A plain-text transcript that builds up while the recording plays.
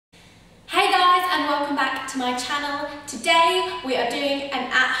and welcome back to my channel. Today we are doing an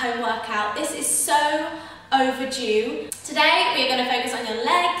at-home workout. This is so overdue. Today we are going to focus on your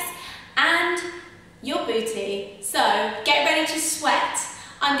legs and your booty. So get ready to sweat.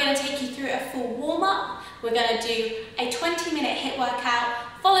 I'm going to take you through a full warm-up. We're going to do a 20-minute HIIT workout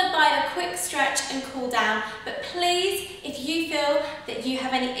followed by a quick stretch and cool down. But please, if you feel that you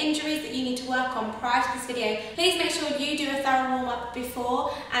have any injuries that you need to work on prior to this video, please make sure you do a thorough warm-up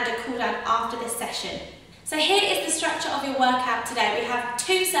before and a cool down after this session. So here is the structure of your workout today. We have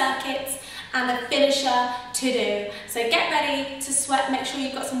 2 circuits and a finisher to do. So get ready to sweat, make sure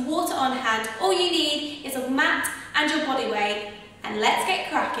you've got some water on hand. All you need is a mat and your body weight, and let's get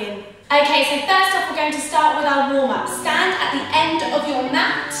cracking. Okay, so first off we're going to start with our warm-up. Stand at the end of your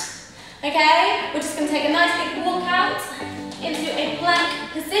mat, okay? We're just going to take a nice big walk out into a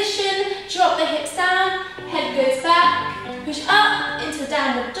plank position, drop the hips down, head goes back, push up into a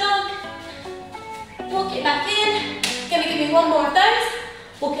downward dog, walk it back in. Gonna give me one more of those,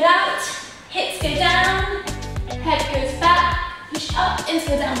 walk it out, hips go down, head goes back, push up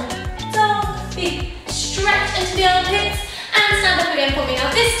into a downward dog, big stretch into the armpits, and stand up again for me.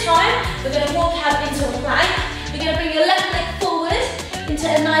 Now this time, we're going to walk out into a plank. We're going to bring your left leg forward into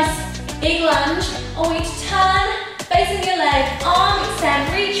a nice big lunge. I want you to turn, facing your leg, arm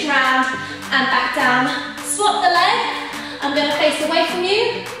extend, reach around, and back down. Swap the leg. I'm going to face away from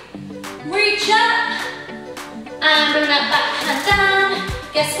you. Reach up, and bring that back hand down.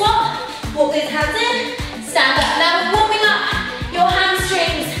 Guess what? Walk these hands in, stand up. Now we're warming up your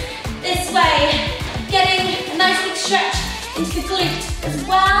hamstrings this way, getting a nice big stretch into the glutes as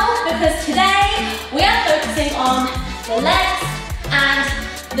well, because today we are focusing on the legs and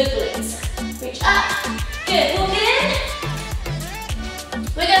the glutes. Reach up, good, walk in.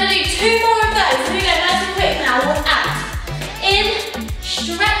 We're going to do 2 more of those. Here we go, nice and quick now, walk out. In,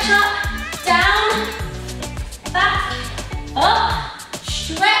 stretch up, down, back, up,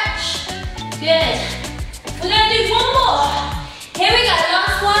 stretch, good. We're going to do 1 more. Here we go,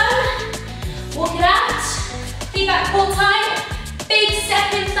 last one. Walk it out. Keep that core tight, big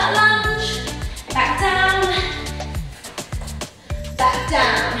step into that lunge, back down,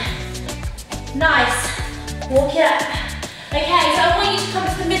 nice, walk it up. Okay, so I want you to come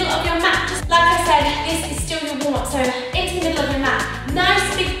to the middle of your mat. Just like I said, this is still your warm-up, so into the middle of your mat. Nice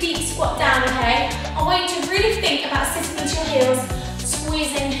big deep squat down, okay? I want you to really think about sitting into your heels,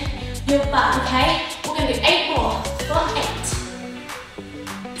 squeezing your butt, okay? We're going to do 8 more. Got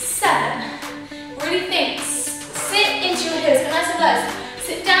 8, 7, really think. Sit into your heels, nice and low.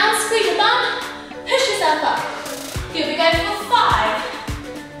 Sit down, squeeze your bum, push yourself up. Here we go for 5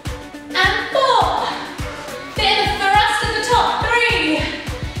 and 4. Bit of a thrust at the top. 3,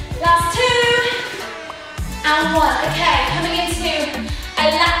 last 2 and 1. Okay, coming into a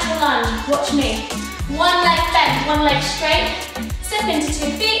lateral lunge. Watch me. 1 leg bent, 1 leg straight. Step into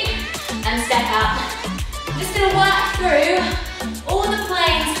 2 feet and step out. I'm just going to work through all the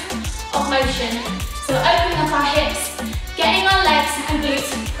planes of motion. So we're opening up our hips, getting our legs and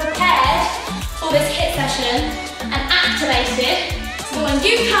glutes prepared for this HIIT session and activated, so that when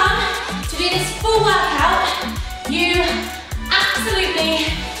you come to do this full workout, you absolutely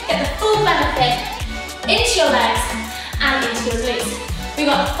get the full benefit into your legs and into your glutes. We've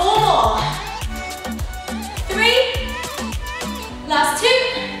got 4 more. 3, last 2,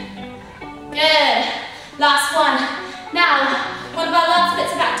 good, last 1. Now, one of our last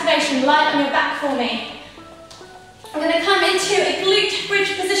bits of activation, lie on your back for me. I'm going to come into a glute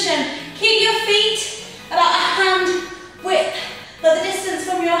bridge position. Keep your feet about a hand width, but the distance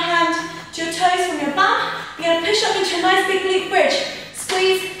from your hand to your toes from your bum. You're going to push up into a nice big glute bridge.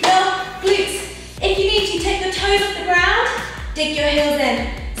 Squeeze your glutes. If you need to, take the toes off the ground, dig your heels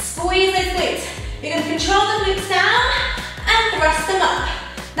in. Squeeze those glutes. You're going to control the glutes down and thrust them up.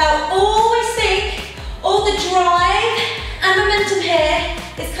 Now always think all the drive and momentum here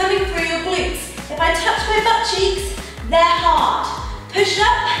is coming through your glutes. If I touch my butt cheeks, they're hard. Push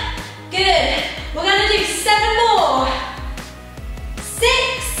up, good. We're going to do 7 more. 6,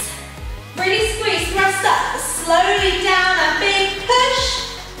 really squeeze, thrust up, slowly down and big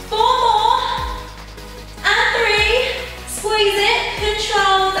push. 4 more, and 3, squeeze it,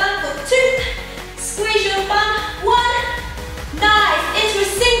 control down for 2, squeeze your bum, 1, nice, into a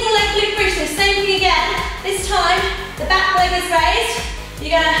single leg glute bridge, so same thing again. This time, the back leg is raised.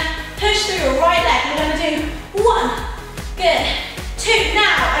 You're going to push through your right leg. We're going to do 1, good, 2.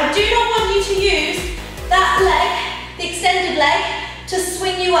 Now, I do not want you to use that leg, the extended leg, to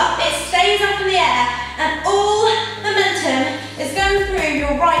swing you up. It stays up in the air, and all momentum is going through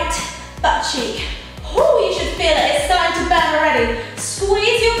your right butt cheek. Oh, you should feel it. It's starting to burn already.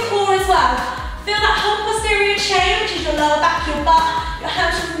 Squeeze your core as well. Feel that whole posterior chain, which is your lower back, your butt, your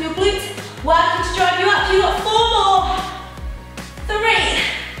hamstrings and your glutes, working to drive you up. You've got 4 more. 3.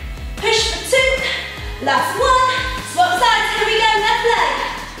 Push for 2. Last 1. Swap sides. Here we go. Left leg.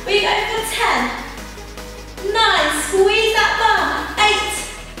 We go for 10. 9. Squeeze that bum. 8.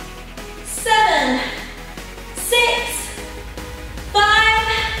 7. 6. 5.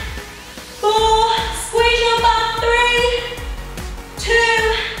 4. Squeeze your bum. 3. 2.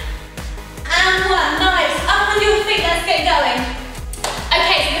 And 1. Nice. Up on your feet. Let's get going.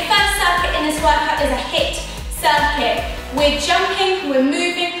 Okay, so the first circuit in this workout is a HIIT circuit. We're jumping, we're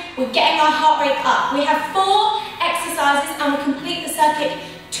moving, we're getting our heart rate up. We have 4 exercises and we complete the circuit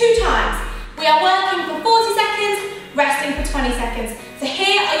 2 times. We are working for 40 seconds, resting for 20 seconds. So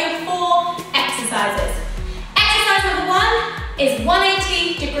here are your 4 exercises. Exercise number 1 is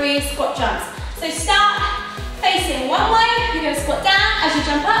 180-degree squat jumps. So start facing one way, you're going to squat down. As you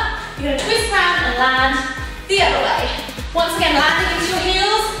jump up, you're going to twist around and land the other way. Once again, landing into your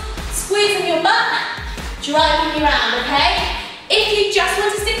heels, squeezing your butt, driving you around, okay? If you just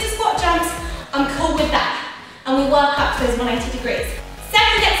want to stick to squat jumps, I'm cool with that. And we work up to those 180 degrees.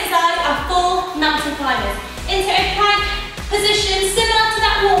 Second exercise are full mountain climbers. Into a plank position, similar to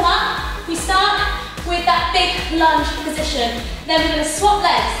that warm-up. We start with that big lunge position. Then we're going to swap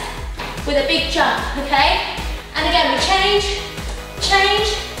legs with a big jump, okay? And again, we change,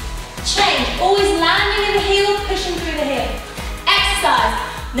 change, change. Always landing in the heel, pushing through the heel. Exercise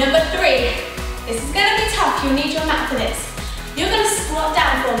number 3. This is going to be tough. You'll need your mat for this. You're going to squat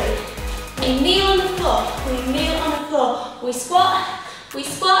down for me. We kneel on the floor. We kneel on the floor. We squat,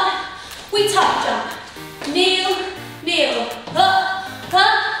 we tuck jump. Kneel, kneel, up,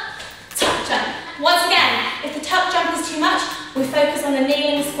 tuck jump. Once again, if the tuck jump is too much, we focus on the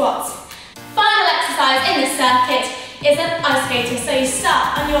kneeling squats. Final exercise in this circuit is an ice skater. So you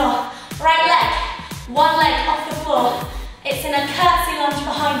start on your right leg, one leg off the floor. It's in a curtsy lunge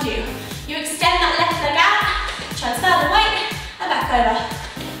behind you. You extend that left leg out, transfer the weight, and back over.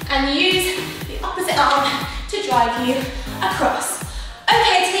 And use the opposite arm to drive you across.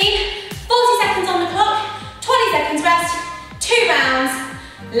 Okay team, 40 seconds on the clock, 20 seconds rest, 2 rounds.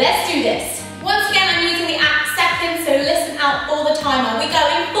 Let's do this. Once again, I'm using the at seconds, so listen out all the time. Are we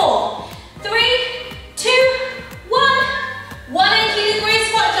going 4, 3, 2, 1. 180-degree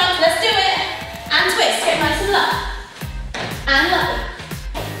squat jump, let's do it. And twist, get nice and low. And low.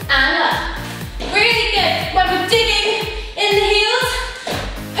 And low. Really good. When we're digging in the heels,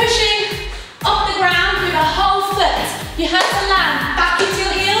 pushing off the ground through the whole foot. You have to land back into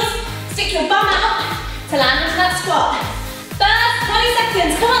your heels, stick your bum out to land into that squat. First 20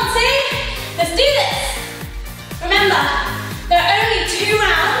 seconds, come on team, let's do this. Remember, there are only 2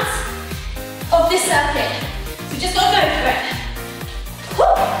 rounds of this circuit, so you just gotta go for it. Woo.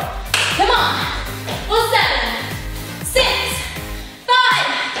 Come on, 7, 6, 5,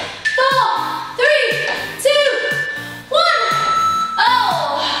 4, 3, 2, 1.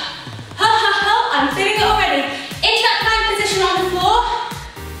 Oh, I'm feeling it already. Into that plank position on the floor.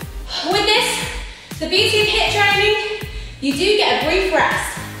 With this, the beauty of HIIT training, you do get a brief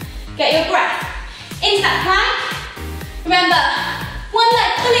rest. Get your breath. Into that plank. Remember, one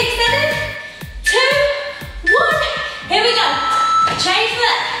leg fully extended. 2, 1. Here we go. Change the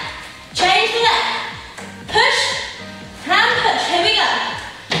leg. Change the leg. Push and push. Here we go.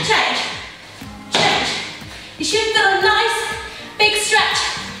 Change. Change. You should feel a nice big stretch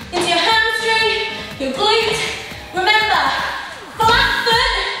into your hamstring, your glute. Remember, flat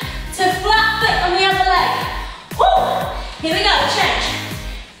foot to flat foot on the other leg. Woo. Here we go. Change.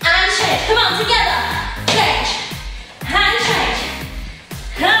 And change. Come on, together. Change. And change.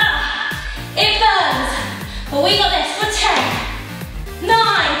 It burns. But we got this for 10,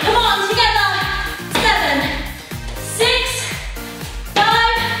 9. Come on, together. 7, 6, 5,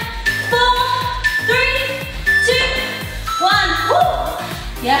 4, 3, 2, 1. Woo.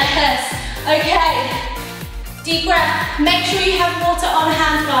 Yes. Okay. Deep breath. Make sure you have water on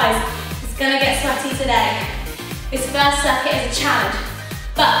hand, guys. It's gonna get sweaty today. This first circuit is a challenge,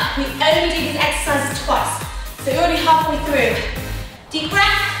 but we only do these exercises twice, so we're already halfway through. Deep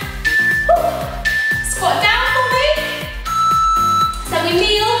breath. Woo. Squat down for me. So we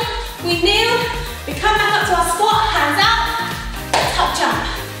kneel, we come back up to our squat, hands out, tuck jump.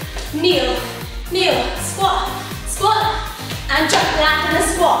 Kneel, kneel, squat, squat, and jump, land in the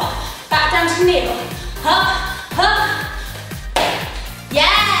squat. Back down to kneel. Up, up.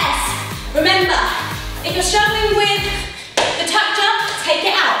 Yes! Remember, if you're struggling with the tuck jump, take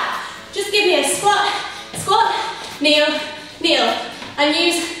it out. Just give me a squat, squat, kneel, kneel, and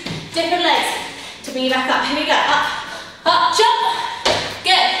use different legs to bring you back up. Here we go. Up, up, jump.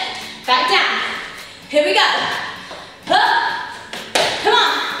 Good. Back down. Here we go. Up. Come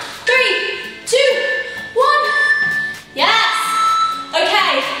on. 3, 2, 1. Yes.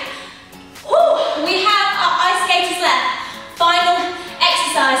 Okay. Whew. We have our ice skaters left. Final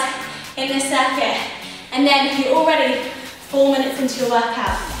exercise in this circuit. And then you're already 4 minutes into your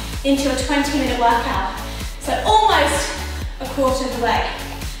workout, into your 20-minute workout. So almost a quarter of the way.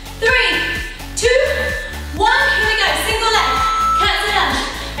 3, 2, 1. Here we go. Single leg. Cancel lunge.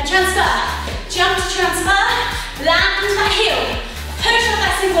 And transfer. Jump to transfer. Land into that heel. Push off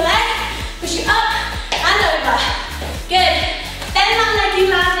that single leg. Push it up and over. Good. Then that leg you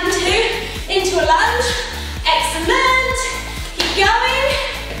land into a lunge. Excellent. Keep going.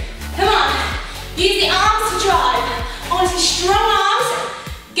 Come on. Use the arms to drive. I want to see strong arms.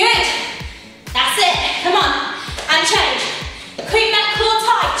 Good. That's it. Come on. And change. Keep that core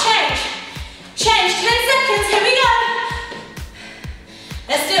tight. Change. Change. 10 seconds. Here we go.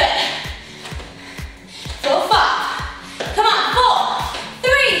 Let's do it. 4, 5. Come on. 4,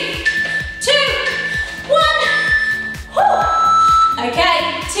 3, 2, 1. Whew. Okay,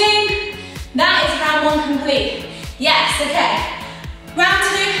 team. That is round 1 complete. Yes, okay. Round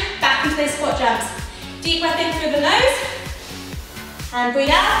 2, back into those squat jumps. Deep breath in through the nose. And breathe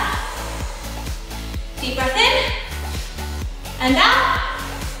out. Deep breath in. And out.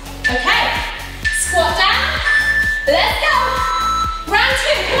 Okay. Squat down. Let's go. Round 2,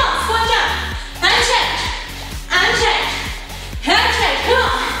 come on, squat jump. And change. And change. And change. Come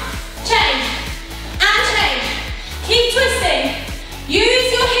on. Change. And change. Keep twisting.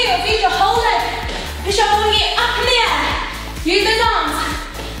 Use your heels, use your whole leg. Push your whole leg up in the air. Use those arms.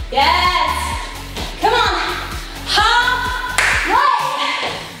 Yes. Come on. Halfway.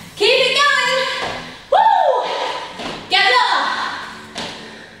 Keep it going. Woo. Get lower.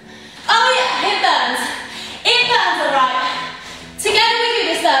 Oh yeah, it burns. It burns, all right. Together we do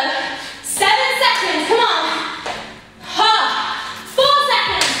this though. 7 seconds. Come on. 4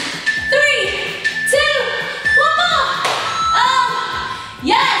 seconds. 3, 2, 1 more. Oh,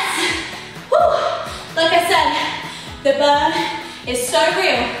 yes. Woo. Like I said, the burn is so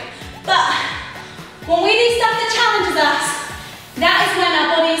real, but when we do stuff that challenges us, that is when our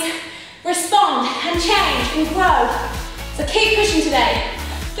bodies respond and change and grow. So keep pushing today.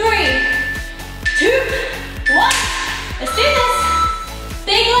 3, 2, 1. Let's do this.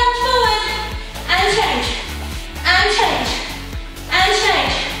 Big lunge forward and change, and change, and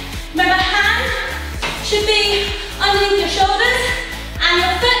change. Remember, hand should be underneath your shoulders and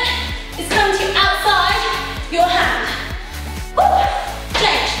your foot is coming to you outside your hand. Woo.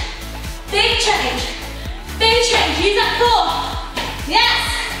 Change. Big change. Big change. Use that core. Yes.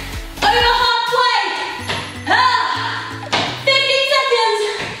 Over halfway. 15 seconds.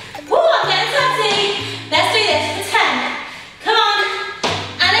 Woo, I'm getting sweaty. Let's do this for 10. Come on.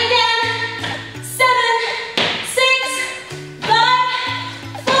 And again. 7, 6, 5,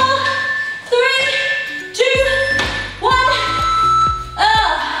 4, 3, 2, 1.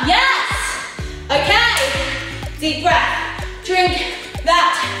 Oh, yes. Okay. Deep breath. Drink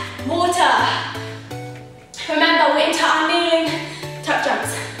that water. Remember, we're into our kneeling tuck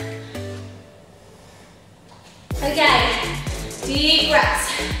jumps. Okay, deep breaths.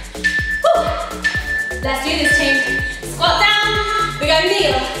 Woo. Let's do this, team. Squat down. We go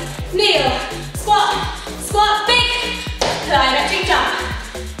kneel, kneel, squat, squat, big plyometric jump.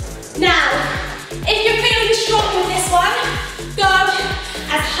 Now, if you're feeling strong with this one, go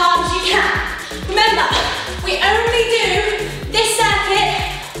as hard as you can. Remember, we only do this circuit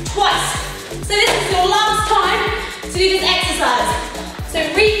twice. So this is your last time to do this exercise. So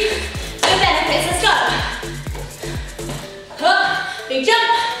reap the benefits. Let's go. Up, big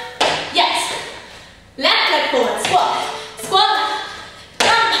jump. Yes. Left leg forward. Squat. Squat.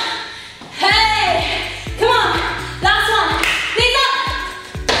 Jump. Hey. Come on. Last one. Knees up.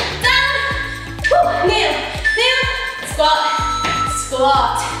 Down. Woo. Kneel. Kneel. Squat.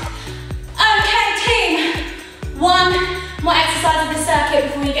 Squat. Okay, team. One more exercise of the circuit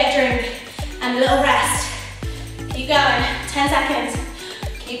before you get a drink. And a little rest. Keep going. 10 seconds.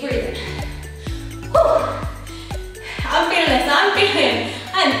 Keep breathing. Whew. I'm feeling this. I'm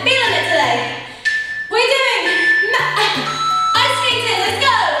feeling it today. We're doing ice skating. Let's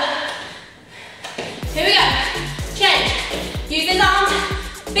go. Here we go. Change. Use these arms.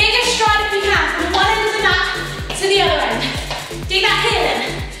 Biggest stride if you can from one end of the mat to the other end. Dig that heel in.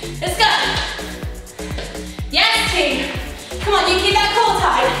 Let's go. Yes, team. Come on, you keep that core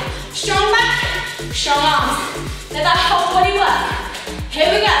tight. Strong back, strong arms. Let that whole body work. Here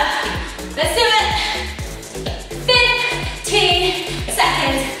we go. Let's do it. 15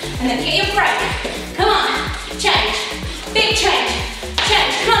 seconds. And then get your break. Come on. Change. Big change.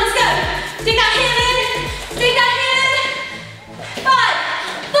 Change. Come on, let's go. Dig that heel in.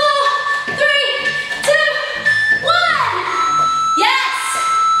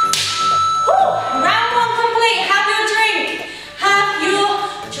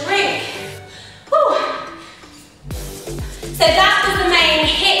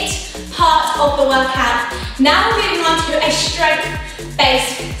 of the workout. Now we're moving on to a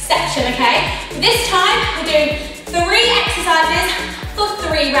strength-based section, okay? This time we're doing 3 exercises for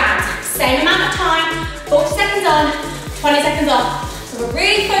 3 rounds. Same amount of time, 40 seconds on, 20 seconds off. So we're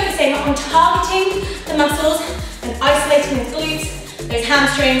really focusing on targeting the muscles and isolating the glutes, those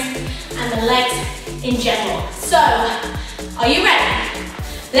hamstrings, and the legs in general. So, are you ready?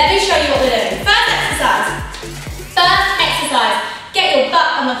 Let me show you what we're doing. First exercise, get your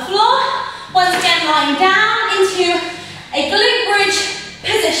butt on the floor. Once again, lying down into a glute bridge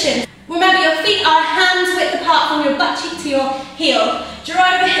position. Remember, your feet are hands width apart from your butt cheek to your heel.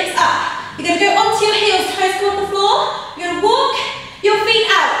 Drive the hips up. You're going to go onto your heels, toes toward the floor. You're going to walk your feet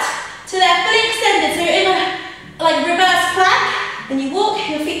out to they're fully extended. So you're in a reverse plank. Then you walk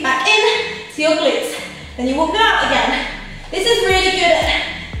your feet back in to your glutes. Then you walk out again. This is really good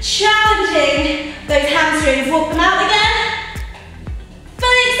at challenging those hamstrings. Walk them out again.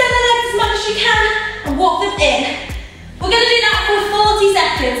 Fully extend the legs as much as you can and walk them in. We're going to do that for 40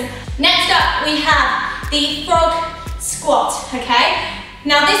 seconds. Next up, we have the frog squat, okay?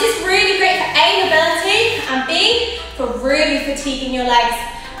 Now this is really great for A, mobility, and B, for really fatiguing your legs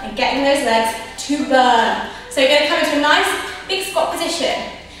and getting those legs to burn. So you're going to come into a nice big squat position.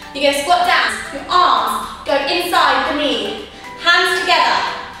 You're going to squat down, your arms go inside the knee, hands together.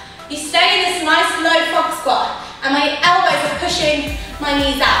 You stay in this nice low frog squat, and my elbows are pushing my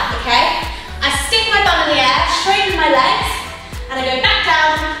knees out, okay? I stick my bum in the air, straighten my legs, and I go back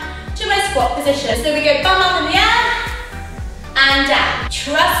down to my squat position. So we go bum up in the air, and down.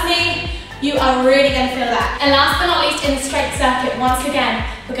 Trust me, you are really going to feel that. And last but not least, in the strength circuit, once again,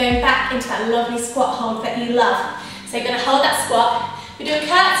 we're going back into that lovely squat hold that you love. So you're going to hold that squat, we do a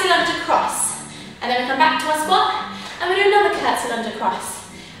curtsy lunge across, and then we come back to our squat, and we do another curtsy lunge across.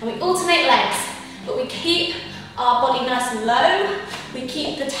 And we alternate legs, but we keep our body nice and low. We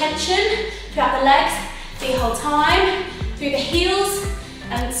keep the tension throughout the legs the whole time, through the heels,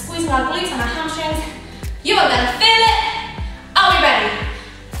 and squeezing our glutes and our hamstrings. You are going to feel it. Are we ready?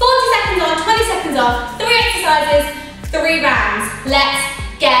 40 seconds on, 20 seconds off, 3 exercises, 3 rounds. Let's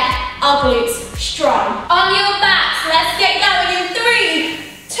get our glutes strong. On your backs, let's get going in 3,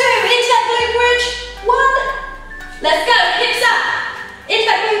 2, into that glute bridge, 1. Let's go, hips up, into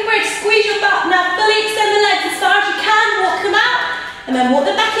that glute bridge, squeeze your butt. Now fully extend the legs as far as you can, walk them out, and then walk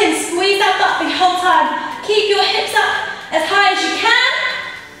them back in, squeeze that butt the whole time. Keep your hips up as high as you can.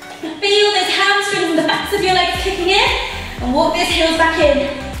 Feel those hamstrings and the backs of your legs kicking in, and walk those heels back in.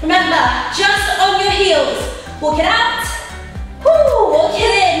 Remember, just on your heels. Walk it out, woo, walk it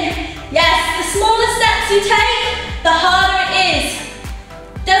in. Yes, the smaller steps you take, the harder it is.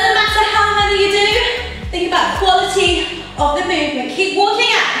 Doesn't matter how many you do, think about quality of the movement. Keep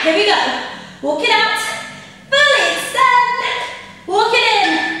walking out, here we go. Walk it out, fully extend, walk it in.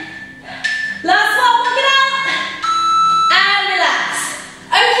 Last one, walk it out, and relax.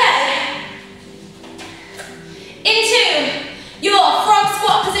 Okay, into your frog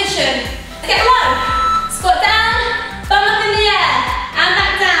squat position. Get low, squat down, bum up in the air, and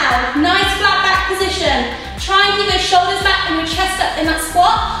back down. Nice flat back position. Try and keep those shoulders back and your chest up in that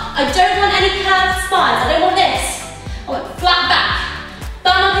squat. I don't want any curved spines, I don't want this. I want flat back,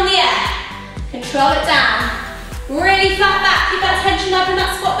 bum up in the air, control it down. Really flat back, keep that tension up in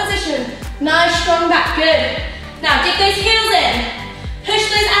that squat position. Nice strong back, good. Now dig those heels in, push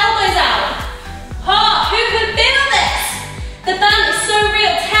those elbows out. Oh, who can feel this? The burn is so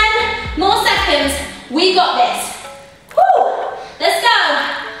real. 10 more seconds, we got this. Woo, let's go.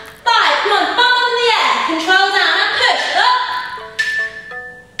 5, come on, bum up in the air, control down and push, up.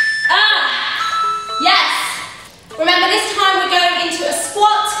 Yes. Remember this time we're going into a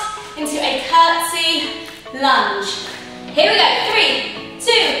squat, into a curtsy lunge. Here we go, 3,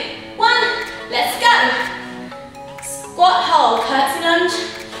 2, 1, let's go. Squat hold, curtsy lunge,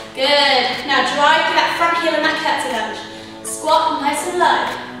 good. Now drive through that front heel in that curtsy lunge. Squat nice and low.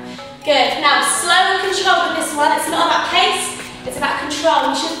 Good, now slow and controlled with this one. It's not about pace, it's about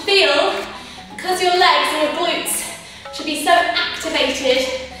control. You should feel, because your legs and your glutes should be so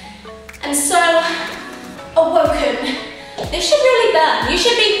activated and so awoken. This should really burn. You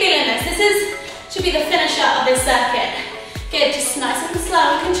should be feeling this. Should be the finisher of this circuit. Good, just nice and slow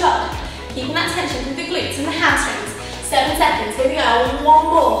and controlled. Keeping that tension through the glutes and the hamstrings. 7 seconds, here we go, 1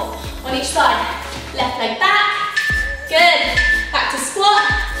 more on each side. Left leg back, good. Back to squat,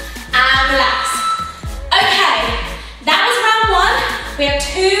 and relax. Okay, that was round 1. We have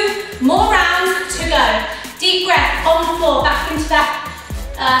 2 more rounds to go. Deep breath on the floor, back into that,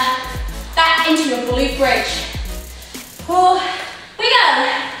 back into your glute bridge. 4, here we go.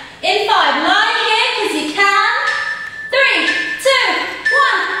 In 5, lie here because you can. 3, 2,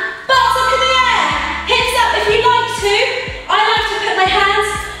 1, box up in the air.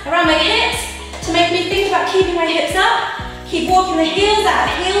 out,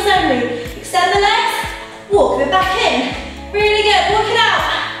 heels only. Extend the legs, walk it back in. Really good, walk it out.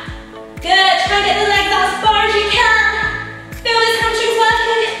 Good, try and get the legs out as far as you can. Feel those hamstrings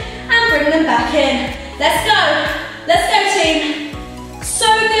working and bring them back in. Let's go team. So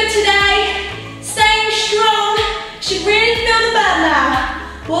good today, staying strong. Should really feel the burn now.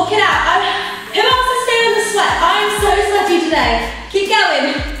 Walk it out. Who wants to stay in the sweat? I'm so sweaty today. Keep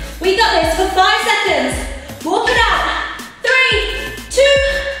going. We got this for 5 seconds. Walk it out. 3, 2,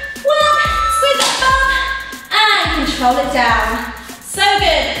 1. Squeeze that bum and control it down. So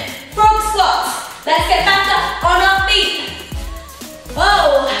good. Frog squats. Let's get back up on our feet.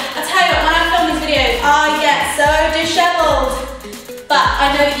 Oh, I tell you what, when I film these videos, I get so disheveled. But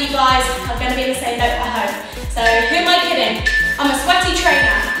I know that you guys are going to be in the same boat at home. So who am I kidding? I'm a sweaty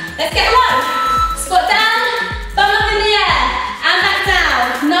trainer. Let's get low. Squat down, bum up in the air, and back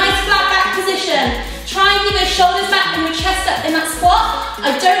down. Nice flat back position. Try and keep those shoulders back and your chest up in that squat.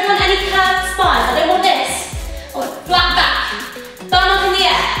 I don't want any curved spine. I don't want this. I want flat back. Bum up in the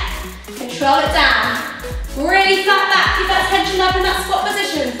air. Control it down. Really flat back. Keep that tension up in that squat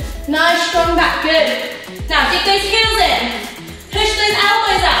position. Nice strong back. Good. Now dig those heels in. Push those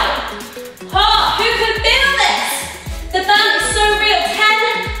elbows out. Oh, who can feel this? The burn is so real.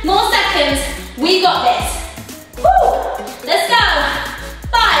 10 more seconds. We got this. Woo. Let's go.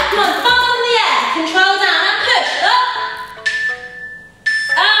 5. Come on. Bum up in the air. Control down and push. Up.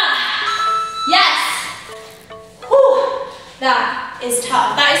 Yes. Woo. That is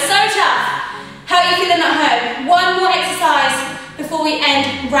tough. That is so tough. How are you feeling at home? One more exercise before we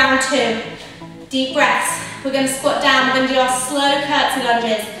end round 2. Deep breaths. We're going to squat down. We're going to do our slow curtsy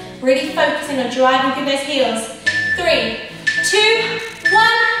lunges. Really focusing on driving through those heels. 3, 2, 1.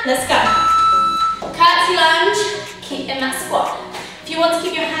 Let's go. Curtsy lunge. Keep in that squat. If you want to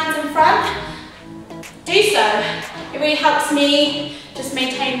keep your hands in front, do so. It really helps me just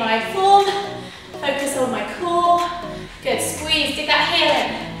maintain my form. Focus on my core. Good. Squeeze. Dig that heel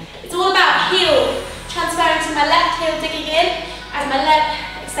in. It's all about heel transferring to my left heel, digging in. As my leg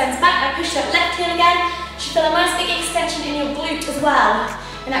extends back, I push that left heel again. You should feel a nice big extension in your glute as well.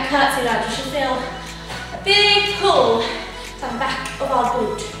 In that curtsy lunge, you should feel a big pull down the back of our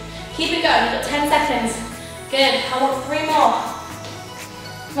glute. Keep it going, you've got 10 seconds. Good, I want 3 more.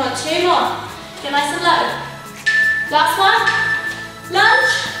 Come on, 2 more. Get nice and low. Last one.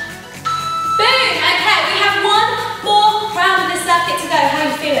 Lunge. Boom, okay, we have 1 more round of this circuit to go. How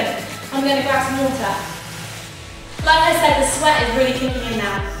are you feeling? I'm going to grab some water. Like I said, the sweat is really kicking in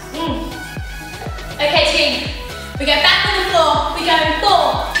now. Okay team, we go back on the floor. We go in 4,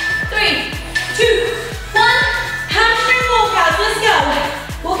 3, 2, 1. Hamstring walkout, let's go.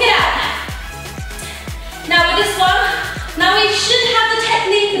 Walk it out. Now with this one, now we should have the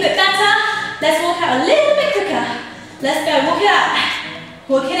technique a bit better. Let's walk out a little bit quicker. Let's go, walk it out.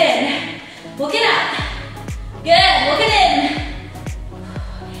 Walk it in. Walk it out. Good, walk it in.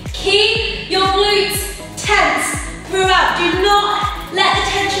 Keep your glutes tense throughout. Do not let the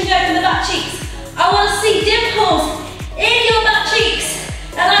tension go from the butt cheeks. I want to see dimples in your butt cheeks.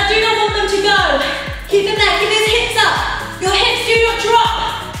 And I do not want them to go. Keep them there, keep those hips up. Your hips do not drop.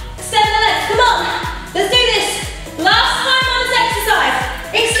 Extend the legs, come on. Let's do this. Last time on this exercise.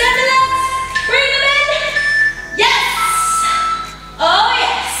 Extend the legs, bring them in. Yes. Oh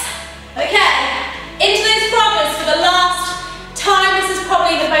yes. Okay. Into those froggers for the last time. This is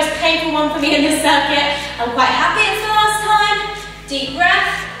probably the most painful one for me in this circuit. I'm quite happy it's the last time. Deep breath.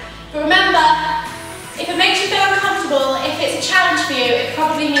 But remember, if it makes you feel uncomfortable, if it's a challenge for you, it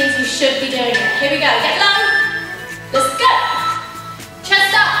probably means you should be doing it. Here we go. Get low. Let's go.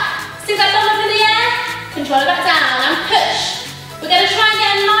 Chest up. Stick that bum up in the air. Control it back down and push. We're going to try and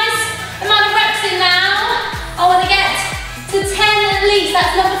get a nice amount of reps in now. I want to get to 10 at least.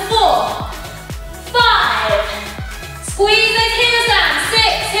 That's number 4. 5. Squeeze those heels down.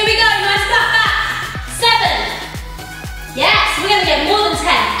 6. Here we go. Nice flat back. 7. Yes, we're going to get more than 10.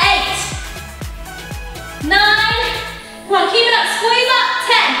 8. 9. Come on, keep it up. Squeeze up.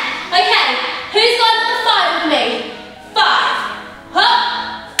 10. Okay. Who's got number 5 with me? 5.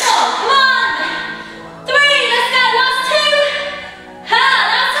 Hop. 4. Come on. 3. Let's go. Last 2.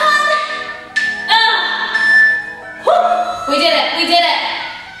 Last one. We did it. We did it.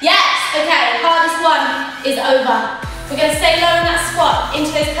 Yes. Okay. Hardest one is over. We're going to stay low in that squat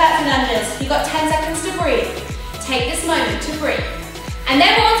into those curtsy lunges. You've got 10 seconds to breathe. Take this moment to breathe. And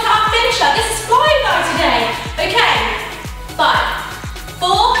then we're on to our finisher. This is flying by today. Okay. 5,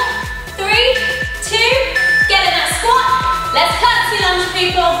 4, 3, 2. Get in that squat. Let's curtsy lunge,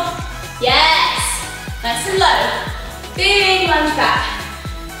 people. Yes. Nice and low. Big lunge back.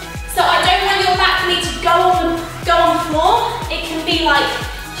 So I don't want your back knee to go on the floor. it can be like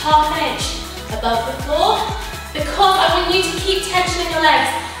half an inch above the floor, because I want you to keep tension in your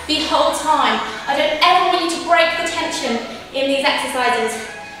legs the whole time. I don't ever want you to break the tension in these exercises.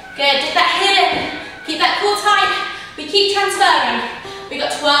 Good, dip that heel in, keep that core tight. We keep transferring. We've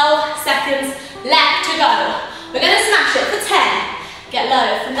got 12 seconds left to go. We're gonna smash it for 10. Get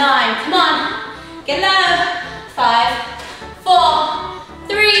low for 9, come on. Get low, 5, 4,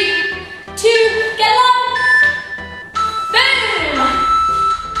 3, 2, get low. Boom.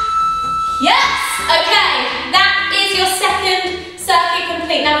 Yes, okay, that is your second circuit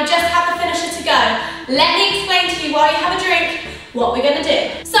complete. Now we just have the finisher to go. Let me explain to you while you have a drink what we're gonna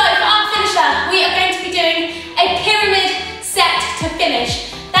do. So for our finisher, we are going to be doing a pyramid set to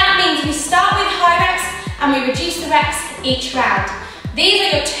finish. That means we start with high reps and we reduce the reps each round. These are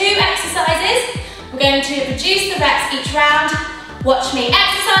your 2 exercises. We're going to reduce the reps each round. Watch me.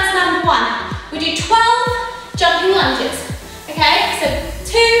 Exercise number 1. We do 12 jumping lunges. Okay, so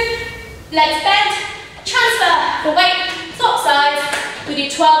 2 legs bent, transfer the weight, top side. We do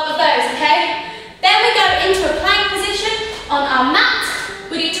 12 of those, okay? Then we go into a plank position on our mat.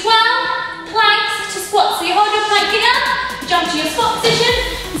 We do 12 planks to squat. So you hold your plank here, you jump to your squat position,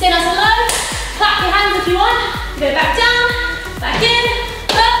 you say nice and low, clap your hands if you want, go back down, back in,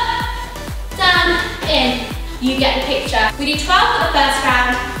 up, down, in. You get the picture. We do 12 for the first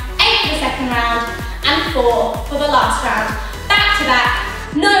round, 8 for the second round, and 4 for the last round. Back to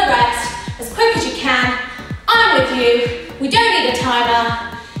back, no rest, as quick as you can. I'm with you. We don't need a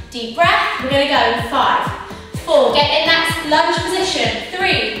timer. Deep breath. We're going to go in 5, 4. Get in that lunge position.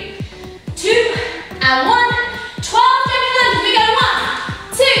 3, 2, and 1. 12 jumping lunges. We go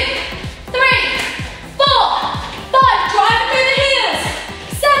 1, 2, 3, 4, 5. Drive it through the heels.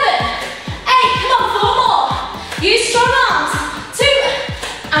 7, 8. Come on, 4 more. Use strong arms. 2,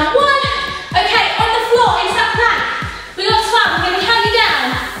 and 1. Okay, on the floor, into that plank. We got 12. We're going to count you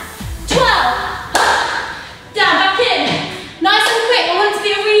down. 12. Down, back in. Nice and quick. I want it to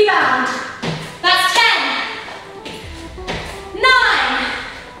be a rebound. That's 10. 9.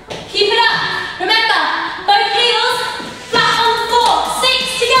 Keep it up. Remember, both heels flat on the floor.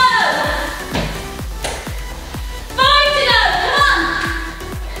 6 to go. 5 to go. Come on.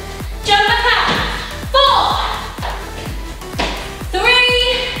 Jump back out. 4, 3,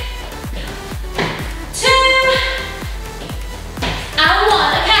 2, and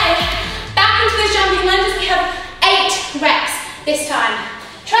 1. Okay, back into those jumping lunges. We have 8 reps this time.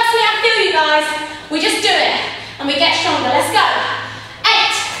 Trust me, I feel you guys. We just do it and we get stronger. Let's go.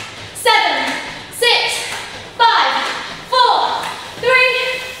 8, 7, 6, 5, 4, 3,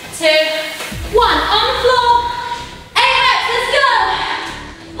 2, 1. On the floor. 8 reps. Let's go.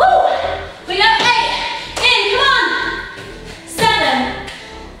 Woo. We go 8. In. Come on. 7.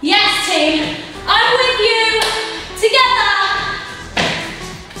 Yes, team. I'm with you. Together.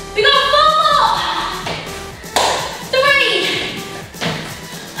 We got 4 more. 3.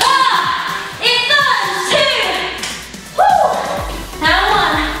 It burns. 2. Woo. Now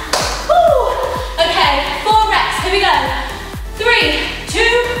 1. Woo. Okay, 4 reps. Here we go. 3, 2,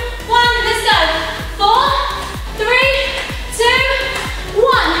 1. Let's go. 4, 3, 2,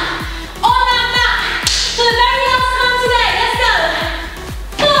 1. On that mat for the very last time today. Let's go.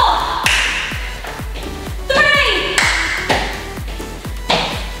 4, 3,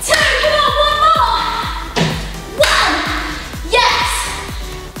 2. Come on, 1 more. 1. Yes.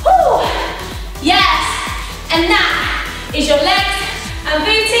 Woo. Yes. And that is your legs and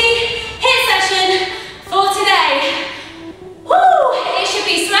booty hit session for today. Woo. It should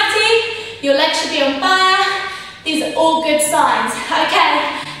be sweaty. Your legs should be on fire. These are all good signs.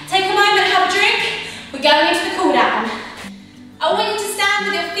 Okay. Take a moment, have a drink. We're going into the cool down. I want you to stand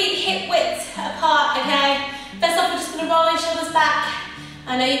with your feet hip width apart, okay? First off, we're just going to roll your shoulders back.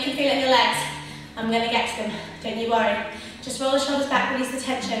 I know you can feel it in your legs. I'm going to get to them, don't you worry. Just roll the shoulders back, release the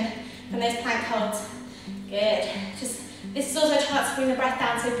tension from those plank holds. Good. This is also a chance to bring the breath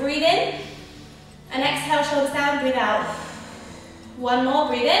down. So breathe in and exhale, shoulders down, breathe out. 1 more,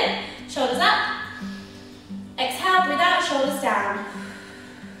 breathe in, shoulders up. Exhale, breathe out, shoulders down.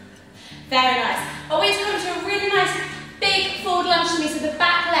 Very nice. I want you to come to a really nice big forward lunge to me so the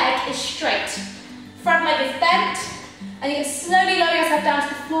back leg is straight. Front leg is bent. And you can slowly lower yourself down to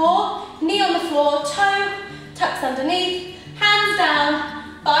the floor. Knee on the floor, toe tucks underneath. Hands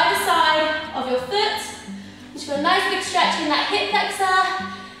down by the side of your foot. Just feel a nice big stretch in that hip flexor.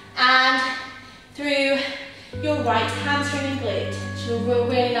 And through your right hamstring and glute. Which will feel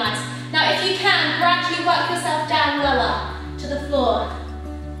really nice. Now if you can, gradually work yourself down lower to the floor.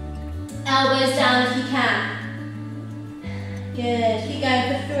 Elbows down if you can. Good, keep going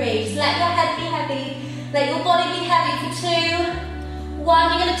for 3. Just let your head be heavy Let your body be heavy for 2, 1.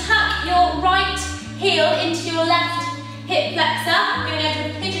 You're going to tuck your right heel into your left hip flexor. You're going to go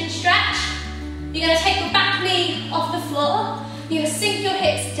into a pigeon stretch. You're going to take your back knee off the floor. You're going to sink your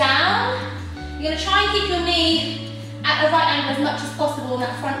hips down. You're going to try and keep your knee at the right angle as much as possible on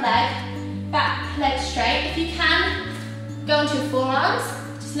that front leg. Back leg straight. If you can, go onto your forearms.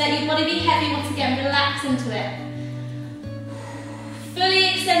 Just let your body be heavy once again. Relax into it. Fully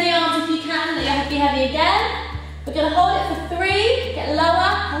extend the arms if you can. Let your head be heavy again. We're going to hold it for 3. Get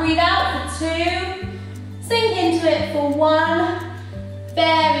lower. Breathe out for 2. Sink into it for 1.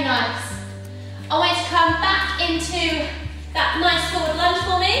 Very nice. I want you to come back into that nice forward lunge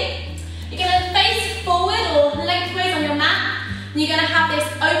for me. You're going to face forward or lengthways on your mat. And you're going to have this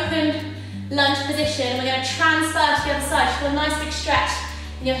open lunge position. We're going to transfer to the other side. Just a nice big stretch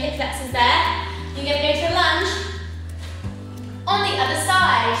in your hip flexors there. You're going to go to a lunge on the other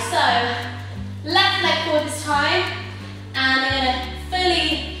side. So left leg forward this time. And you're going to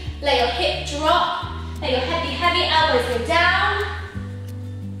fully let your hip drop. Let your head be heavy, elbows go down.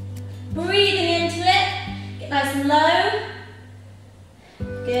 Breathing into it. Get nice and low.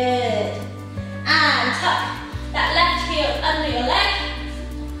 Good. And tuck that left heel under your leg.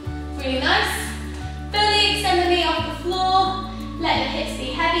 Really nice. Fully extend the knee off the floor. Let your hips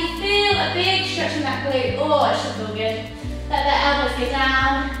be heavy. Feel a big stretch in that glute. Oh, it should feel good. Let the elbows go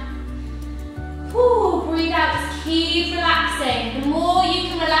down. Whew, breathe out. Just keep relaxing. The more you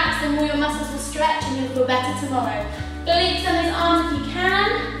can relax, the more your muscles will stretch and you'll feel better tomorrow. Fully extend those arms if you can.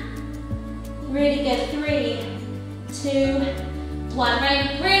 Really good. 3, 2, 1.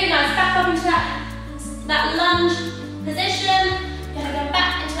 Really nice. Back up into that lunge position. You're going to go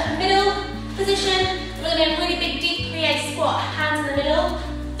back into that middle position. We're going to do a really big deep plie squat. Hands in the middle.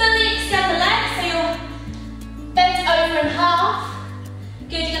 Fully extend the legs so you're bent over in half.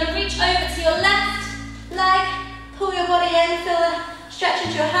 Good. You're going to reach over to your left leg. Pull your body in. Feel the stretch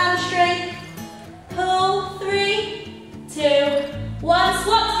into your hamstring. Pull. 3, 2, 1.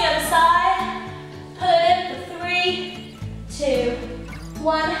 Swap to the other side. Pull it in for 3, 2,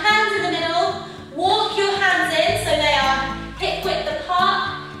 1. Hands in the middle. Walk your hands in so they are hip width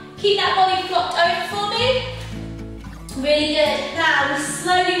apart. Keep that body flopped over for me. Really good. Now we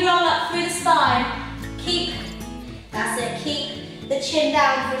slowly roll up through the spine. That's it. Keep the chin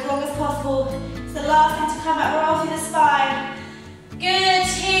down for as long as possible. It's the last thing to come out. Roll through the spine. Good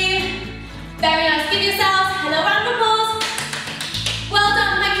team. Very nice. Give yourselves a little round of applause. Well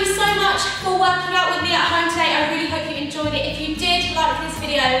done, thank you so much for working out with me at home today. I really hope you enjoyed it. If you did like this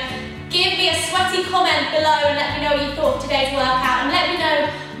video, give me a sweaty comment below and let me know what you thought of today's workout, and let me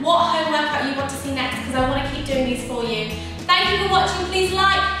know what home workout you want to see next, because I want to keep doing these for you. Thank you for watching. Please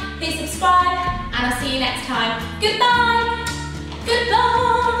like, please subscribe, and I'll see you next time. Goodbye!